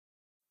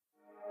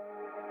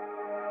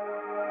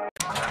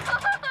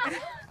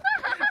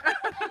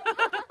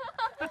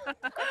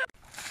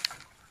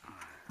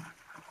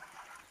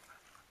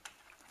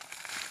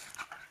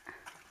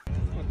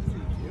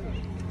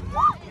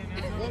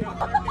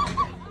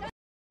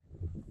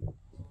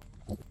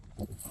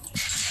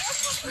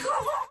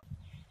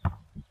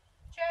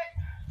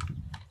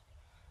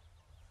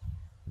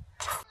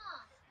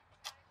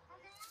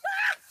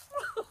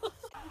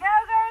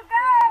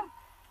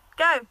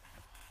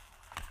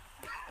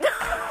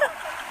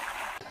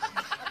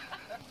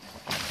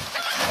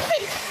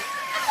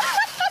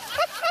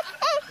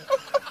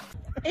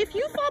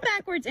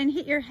and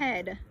hit your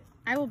head,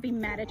 I will be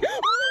mad at you.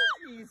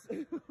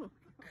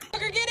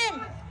 Tucker, get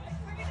him!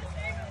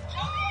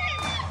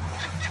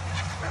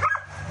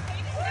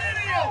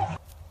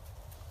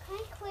 Can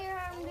I clear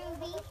our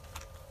movie?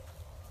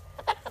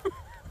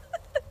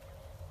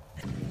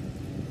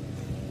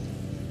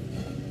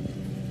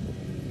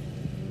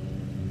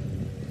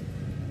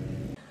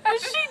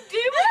 What's she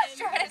doing? She's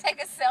trying to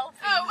take a selfie.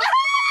 Oh.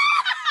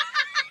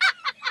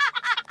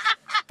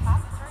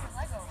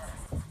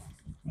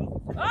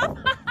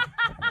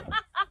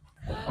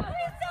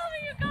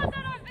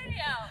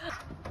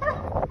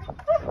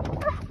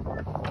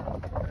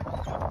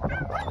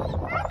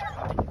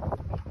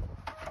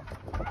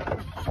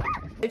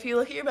 If you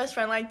look at your best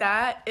friend like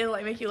that, it'll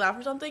like make you laugh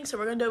or something. So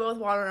we're gonna do it with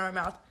water in our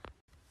mouth.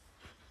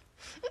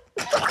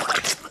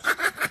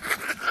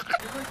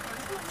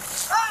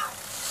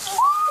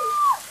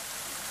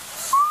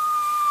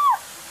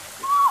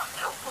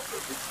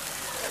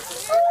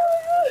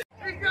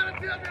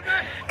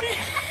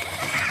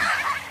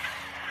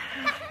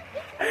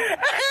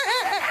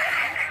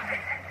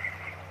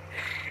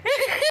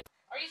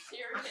 Are you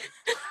serious?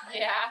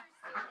 Yeah.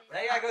 Now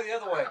you gotta go the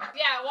other way.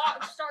 Yeah,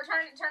 walk,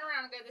 turn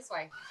around and go this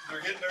way.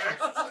 They're getting their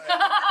exercise.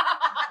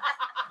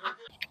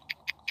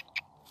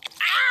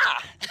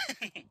 Ah!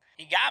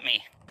 He got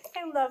me. I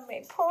love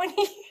my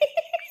pony.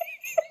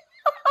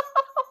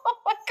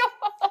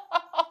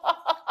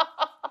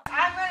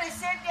 I'm going to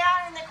sit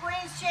down in the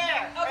queen's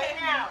chair right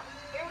now.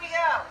 Here we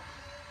go.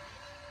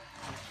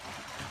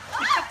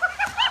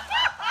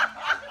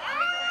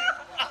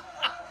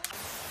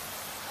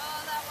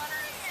 Oh, that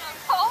water is so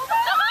cold.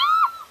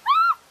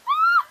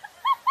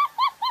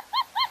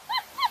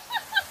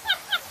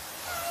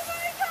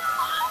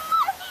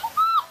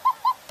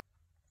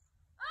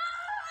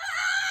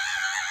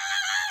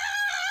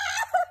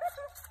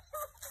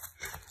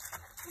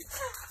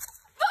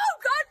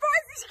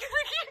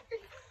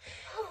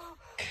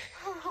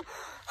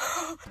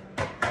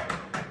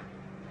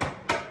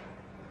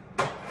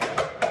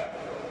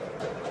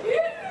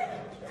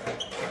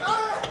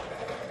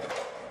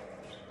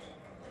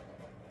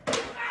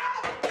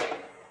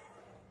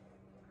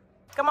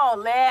 Come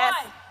on, Les.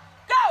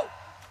 Go!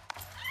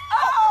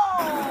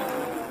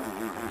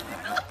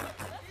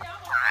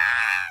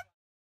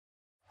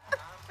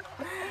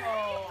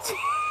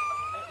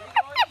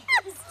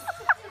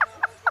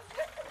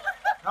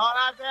 No,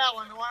 not that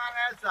one. The one on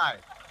that side.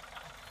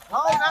 No,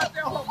 not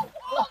that one.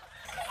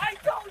 I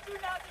told you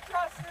not to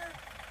trust her.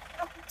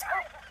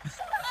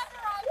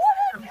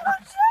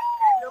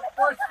 You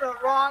pushed the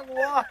wrong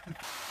one.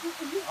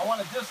 I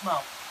want to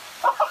dismount.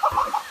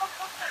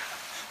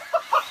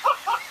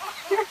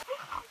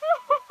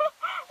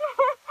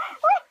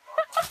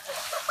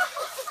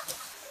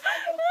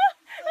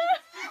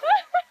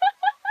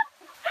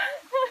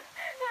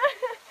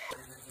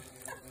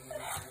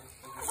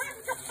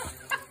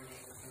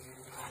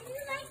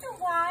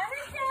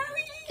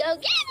 Go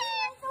get it!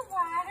 The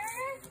water.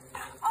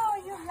 Oh,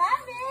 you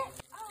love it.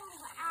 Oh,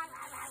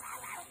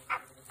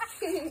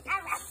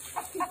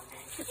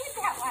 get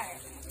that water.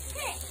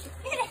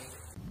 Get it.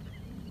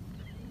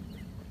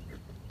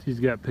 She's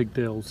got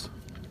pigtails.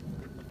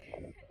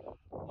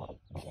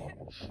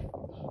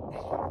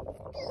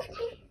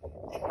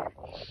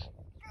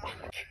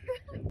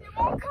 You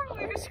won't come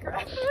loose,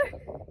 Scrapper.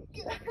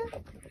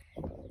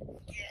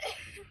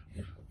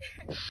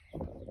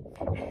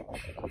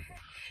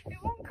 It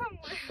won't come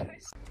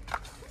loose.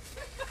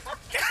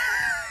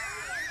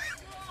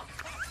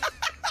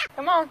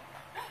 Come on.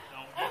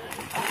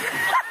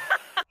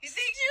 You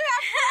think you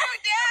have food,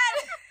 Dad?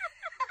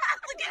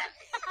 Look at it.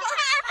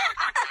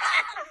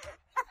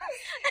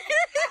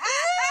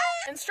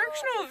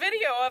 Instructional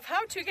video of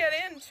how to get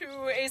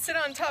into a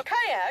sit-on-top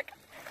kayak.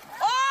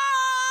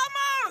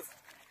 Almost!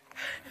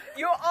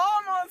 You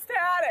almost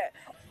had it.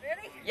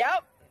 Ready?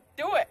 Yep.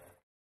 Do it.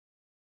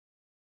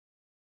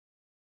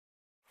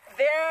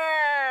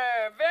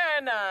 There.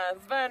 Very nice.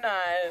 Very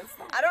nice.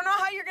 I don't know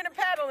how you're going to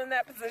paddle in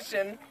that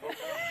position.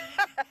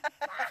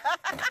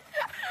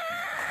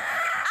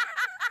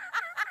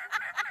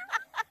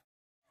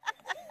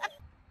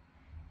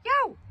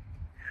 Yo!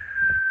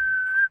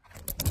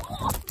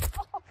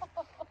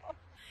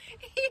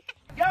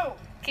 Yo!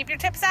 Keep your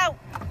tips out.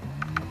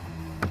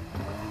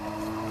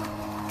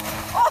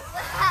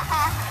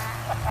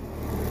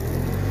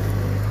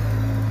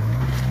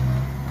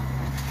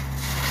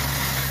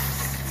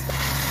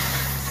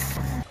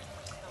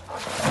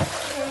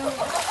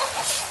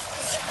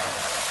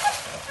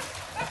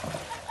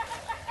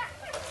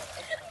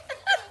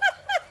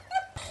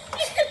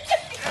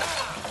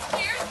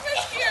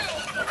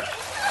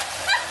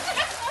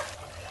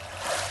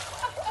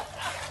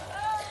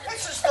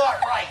 Let's just start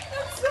right.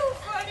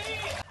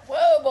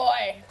 Whoa,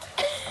 boy.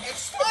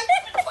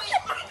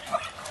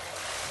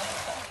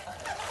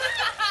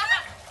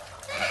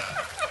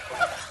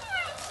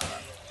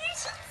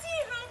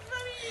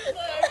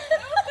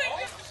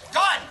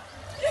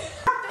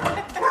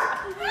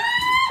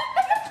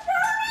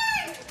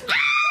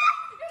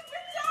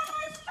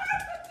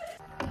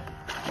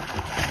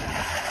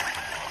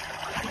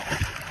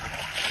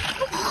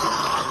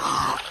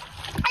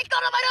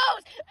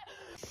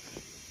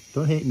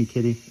 Don't hate me,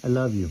 kitty. I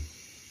love you.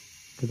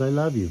 Because I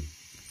love you.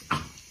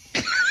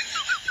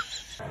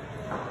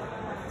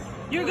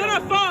 You're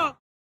gonna fall!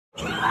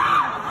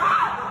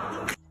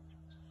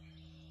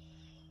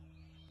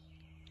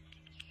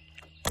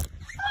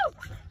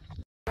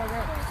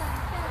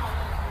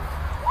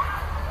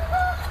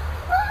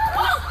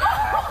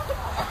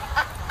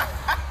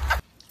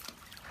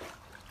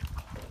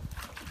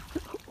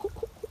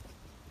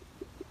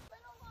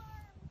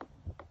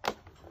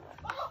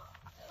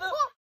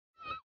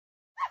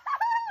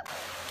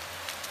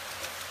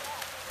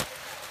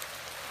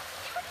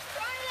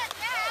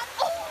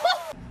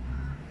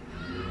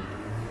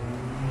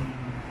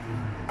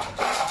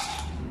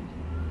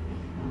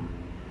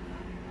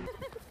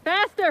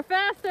 Faster,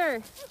 faster!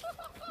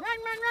 Run,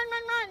 run, run,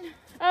 run, run!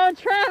 Oh,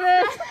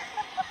 Travis!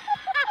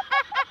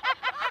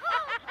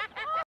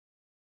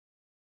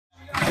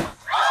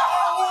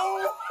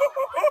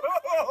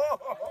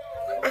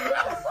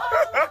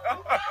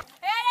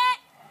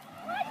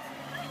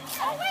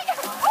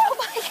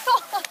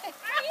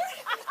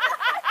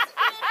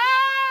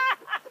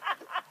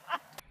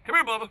 Come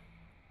here, Bubba.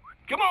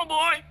 Come on,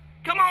 boy.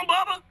 Come on,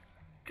 Bubba.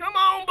 Come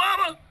on,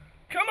 Bubba.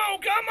 Come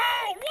on, come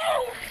on.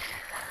 Woo!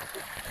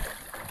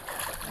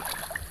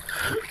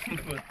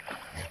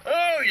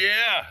 Oh,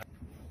 yeah.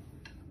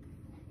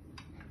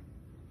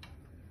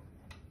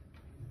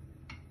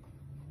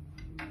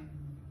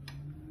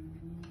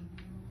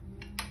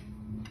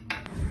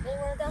 You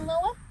want to down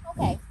lower?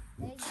 Okay.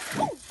 There you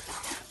go.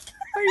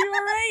 Are you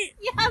alright?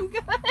 Yeah, I'm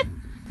good.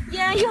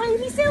 Yeah, you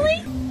hungry,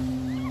 silly?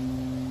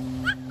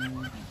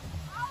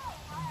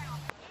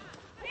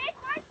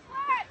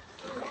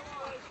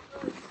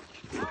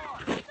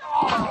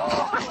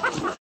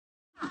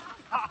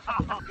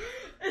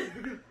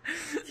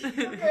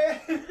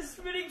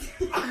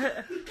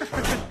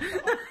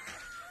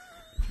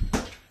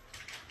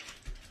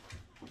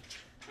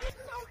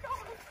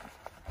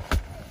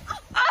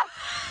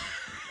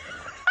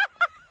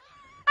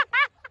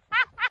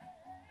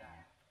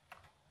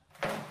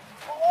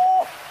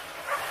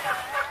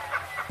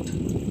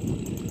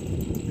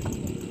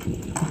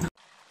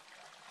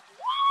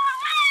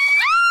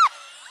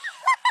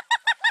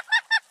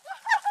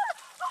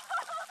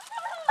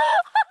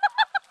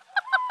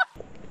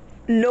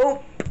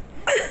 Nope.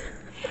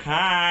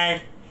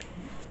 Hi.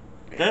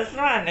 That's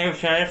not a new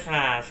face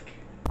mask.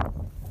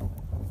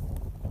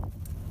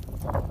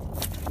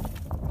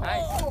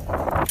 Nice.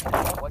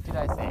 What did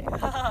I say?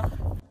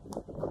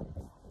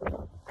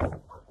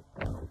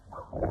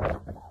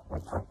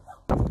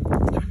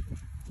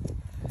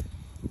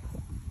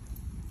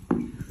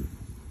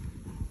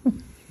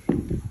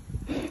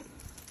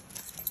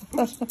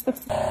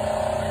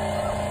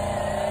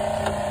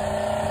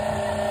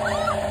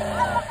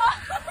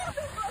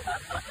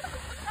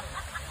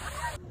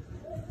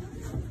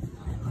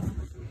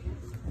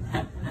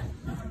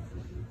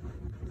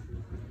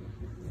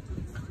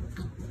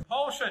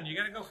 Propulsion, you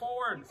gotta go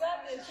forward. You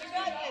got this, you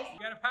got this. You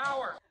gotta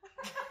power.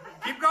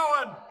 Keep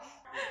going.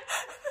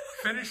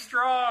 Finish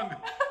strong.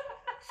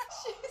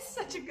 She's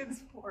such a good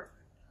sport.